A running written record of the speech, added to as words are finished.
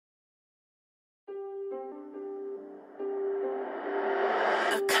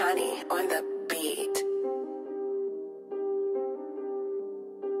money on the beat.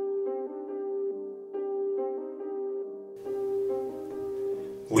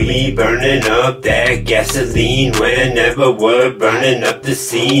 We burning up that gasoline whenever we're burning up the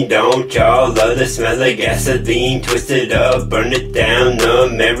scene. Don't y'all love the smell of gasoline? Twist it up, burn it down, the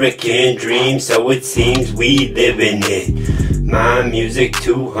American dream. So it seems we living it. My music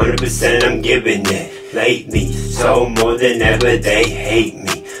 200% I'm giving it. Lately, so more than ever they hate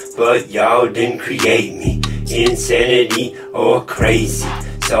me, but y'all didn't create me. Insanity or crazy,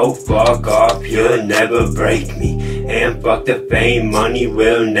 so fuck off, you'll never break me. And fuck the fame, money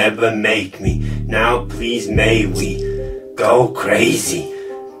will never make me. Now please may we go crazy,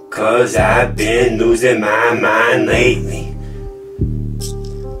 cause I've been losing my mind lately.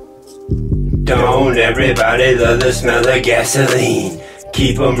 Don't everybody love the smell of gasoline?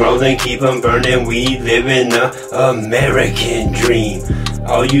 Keep 'em rolling, keep 'em burning, we live in the American dream.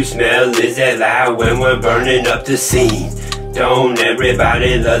 All you smell is that loud when we're burning up the scene. Don't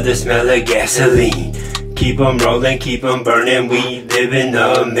everybody love the smell of gasoline? Keep 'em rolling, keep 'em burning, we live in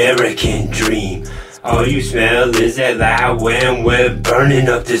the American dream. All you smell is that loud when we're burning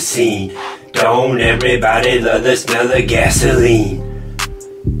up the scene. Don't everybody love the smell of gasoline?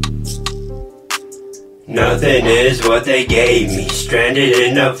 Nothing is what they gave me, stranded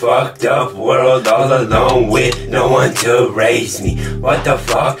in a fucked up world all alone with no one to raise me. What the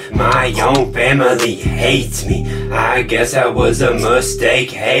fuck, my own family hates me. I guess I was a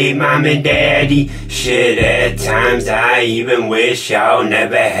mistake, hey mom and daddy. Shit, at times I even wish y'all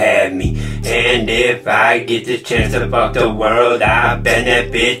never had me. And if I get the chance to fuck the world, I bend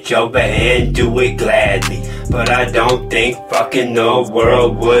that bitch over and do it gladly. But I don't think fucking the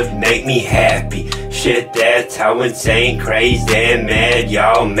world would make me happy. Shit, that's how insane, crazy, and mad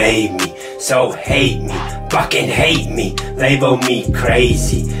y'all made me. So hate me, fucking hate me, label me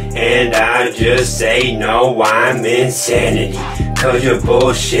crazy. And I just say no, I'm insanity, cause your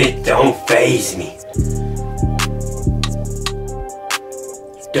bullshit don't faze me.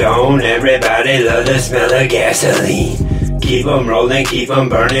 Don't everybody love the smell of gasoline? Keep 'em rolling, keep 'em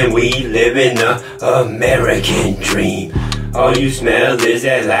burning, we live in the American dream. All you smell is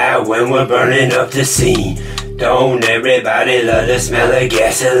that loud when we're burning up the scene. Don't everybody love the smell of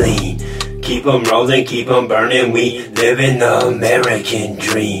gasoline? Keep 'em rolling, keep 'em burning, we live in the American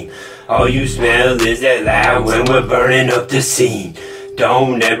dream. All you smell is that loud when we're burning up the scene.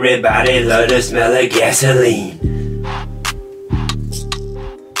 Don't everybody love the smell of gasoline?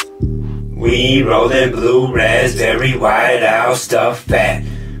 We rollin' blue raspberry white owl stuff fat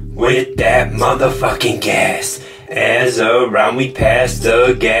with that motherfucking gas. As around we pass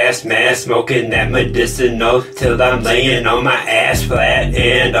the gas mask, smoking that medicinal till I'm laying on my ass flat,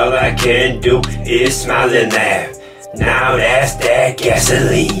 and all I can do is smile and laugh. Now that's that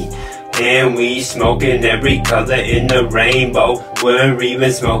gasoline, and we smoking every color in the rainbow. We're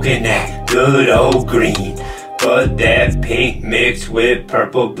even smoking that good old green. But that pink mixed with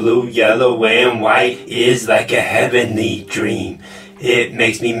purple, blue, yellow, and white is like a heavenly dream. It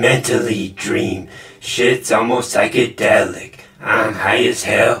makes me mentally dream. Shit's almost psychedelic. I'm high as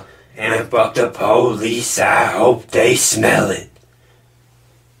hell, and fuck the police, I hope they smell it.